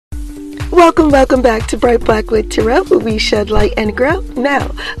Welcome back to Bright Blackwood Tarot, where we shed light and grow.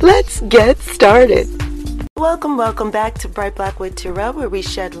 Now, let's get started. Welcome back to Bright Blackwood Tarot, where we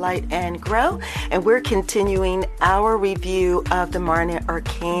shed light and grow, and we're continuing our review of the Marna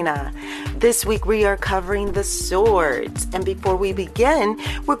Arcana. This week we are covering the swords, and before we begin,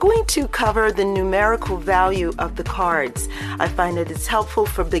 we're going to cover the numerical value of the cards. I find that it's helpful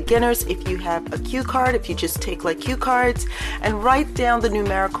for beginners if you have a cue card, if you just take like cue cards and write down the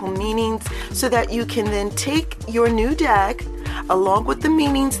numerical meanings so that you can then take your new deck along with the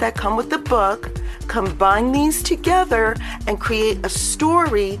meanings that come with the book, combine these together and create a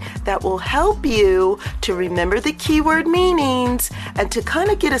story that will help you to remember the keyword meanings and to kind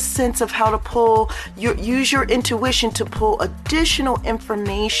of get a sense of how to use your intuition to pull additional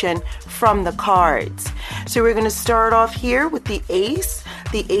information from the cards. So we're going to start off here with the ace.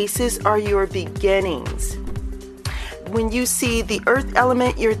 The aces are your beginnings. When you see the earth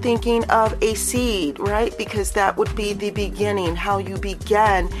element, you're thinking of a seed, right? Because that would be the beginning, how you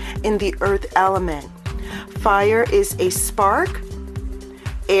began in the earth element. Fire is a spark.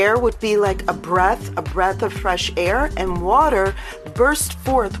 Air would be like a breath of fresh air, and water bursts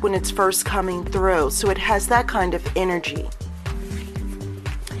forth when it's first coming through. So it has that kind of energy.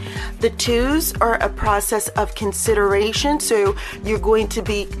 The twos are a process of consideration, so you're going to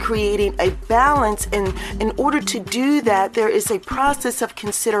be creating a balance, and in order to do that, there is a process of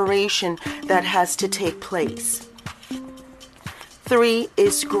consideration that has to take place. 3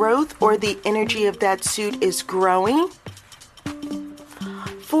 is growth, or the energy of that suit is growing.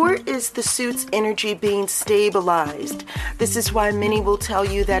 4 is the suit's energy being stabilized. This is why many will tell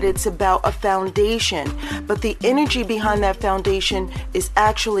you that it's about a foundation, but the energy behind that foundation is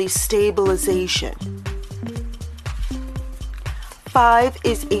actually stabilization. 5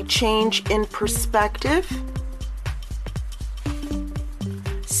 is a change in perspective.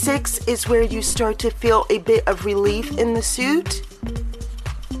 6 is where you start to feel a bit of relief in the suit.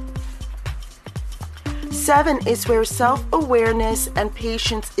 7 is where self-awareness and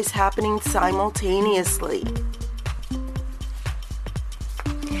patience is happening simultaneously.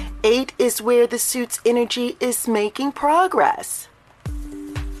 8 is where the suit's energy is making progress.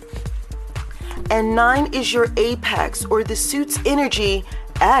 And 9 is your apex, or the suit's energy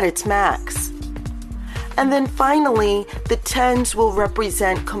at its max. And then finally, the 10s will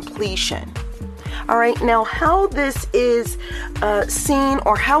represent completion. All right, now how this is seen,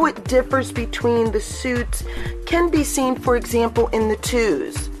 or how it differs between the suits, can be seen, for example, in the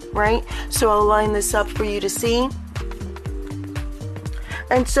 2s, right? So I'll line this up for you to see.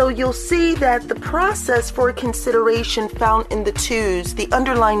 And so you'll see that the process for consideration found in the 2s, the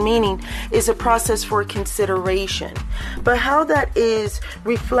underlying meaning, is a process for consideration. But how that is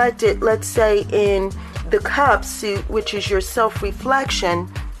reflected, let's say, in the cup suit, which is your self-reflection,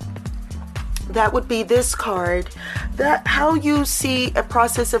 that would be this card. That how you see a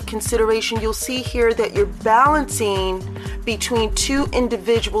process of consideration, you'll see here that you're balancing between two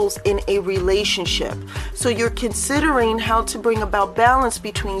individuals in a relationship. So you're considering how to bring about balance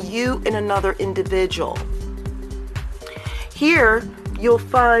between you and another individual. Here, you'll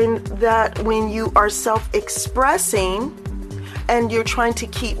find that when you are self-expressing and you're trying to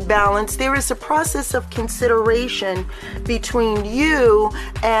keep balance, there is a process of consideration between you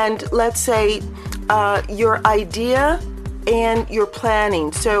and, let's say, your idea and your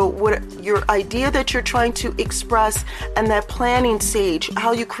planning. So what your idea that you're trying to express and that planning stage,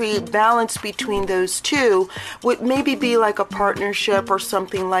 how you create balance between those two, would maybe be like a partnership or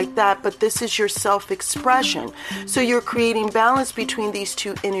something like that, but this is your self-expression. So you're creating balance between these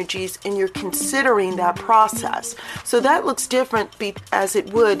two energies and you're considering that process. So that looks different as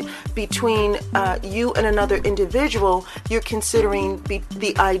it would between you and another individual. You're considering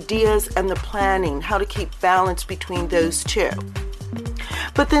the ideas and the planning, how to keep balance between those two.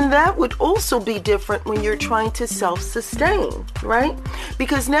 But then that would also be different when you're trying to self-sustain, right?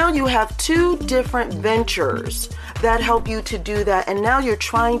 Because now you have two different ventures that help you to do that, and now you're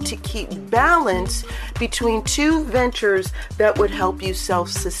trying to keep balance between two ventures that would help you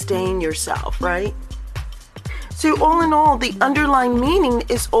self-sustain yourself, right? So all in all, the underlying meaning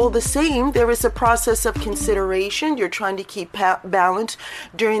is all the same. There is a process of consideration. You're trying to keep balance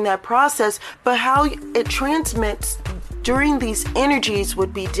during that process, but how it transmits during these energies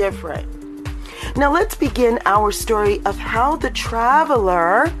would be different. Now let's begin our story of how the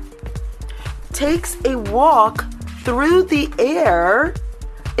traveler takes a walk through the air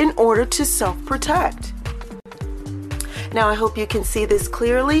in order to self-protect. Now I hope you can see this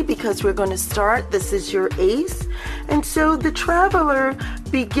clearly because we're going to start. This is your ace. And so the traveler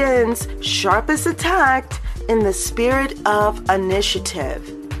begins sharp as attacked in the spirit of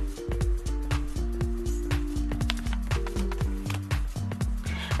initiative.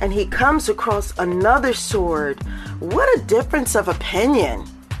 and he comes across another sword. What a difference of opinion.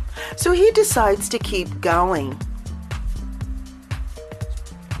 So he decides to keep going.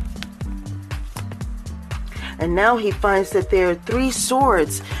 And now he finds that there are 3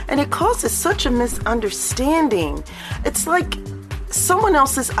 swords, and it causes such a misunderstanding. It's like someone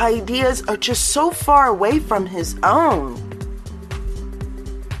else's ideas are just so far away from his own.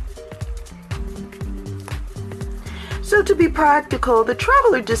 So to be practical, the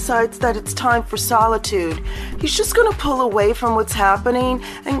traveler decides that it's time for solitude. He's just going to pull away from what's happening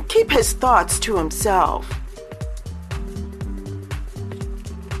and keep his thoughts to himself.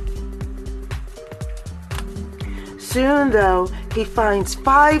 Soon, though, he finds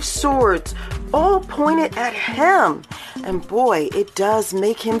 5 swords, all pointed at him. And boy, it does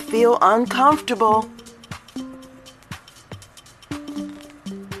make him feel uncomfortable.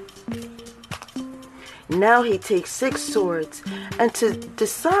 Now he takes 6 swords and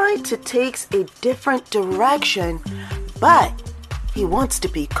decides to take a different direction, but he wants to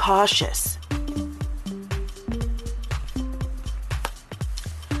be cautious.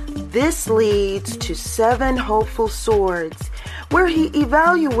 This leads to 7 hopeful swords, where he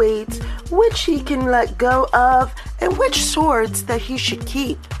evaluates which he can let go of and which swords that he should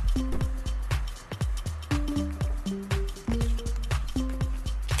keep.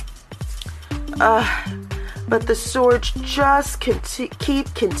 But the swords just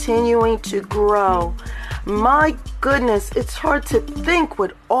keep continuing to grow. My goodness, it's hard to think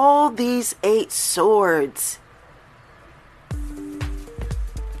with all these 8 swords.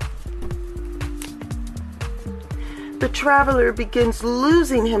 The traveler begins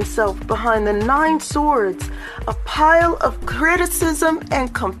losing himself behind the 9 swords, a pile of criticism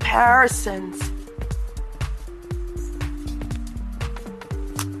and comparisons.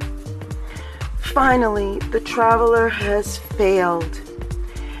 Finally, the traveler has failed.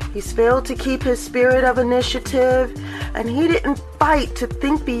 He's failed to keep his spirit of initiative, and he didn't fight to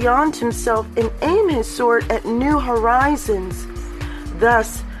think beyond himself and aim his sword at new horizons.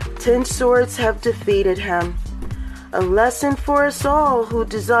 Thus, 10 swords have defeated him. A lesson for us all who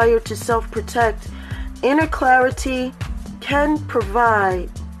desire to self-protect. Inner clarity can provide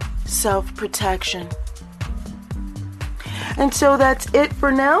self-protection. And so that's it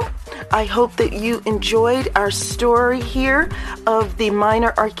for now. I hope that you enjoyed our story here of the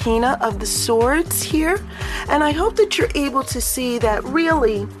minor arcana of the swords here. And I hope that you're able to see that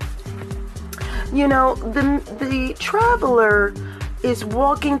really, the traveler is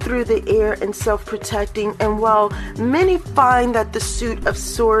walking through the air and self-protecting, and while many find that the suit of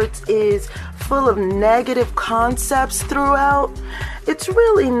swords is full of negative concepts throughout, it's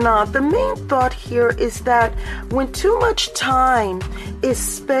really not. The main thought here is that when too much time is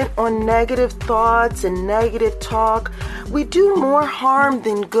spent on negative thoughts and negative talk, we do more harm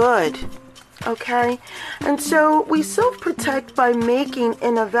than good. Okay? And so we self-protect by making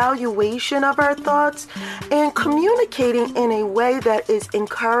an evaluation of our thoughts and communicating in a way that is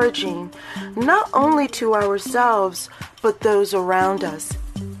encouraging, not only to ourselves, but those around us.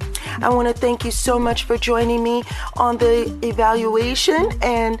 I want to thank you so much for joining me on the evaluation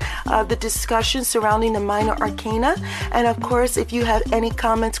and the discussion surrounding the minor arcana. And of course, if you have any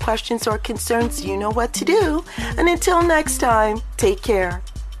comments, questions, or concerns, you know what to do. And until next time, take care.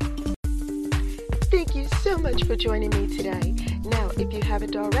 Thank you so much for joining me today. Now, if you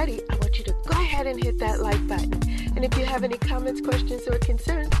haven't already, I want you to go ahead and hit that like button. And if you have any comments, questions, or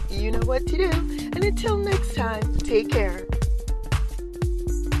concerns, you know what to do. And until next time, take care.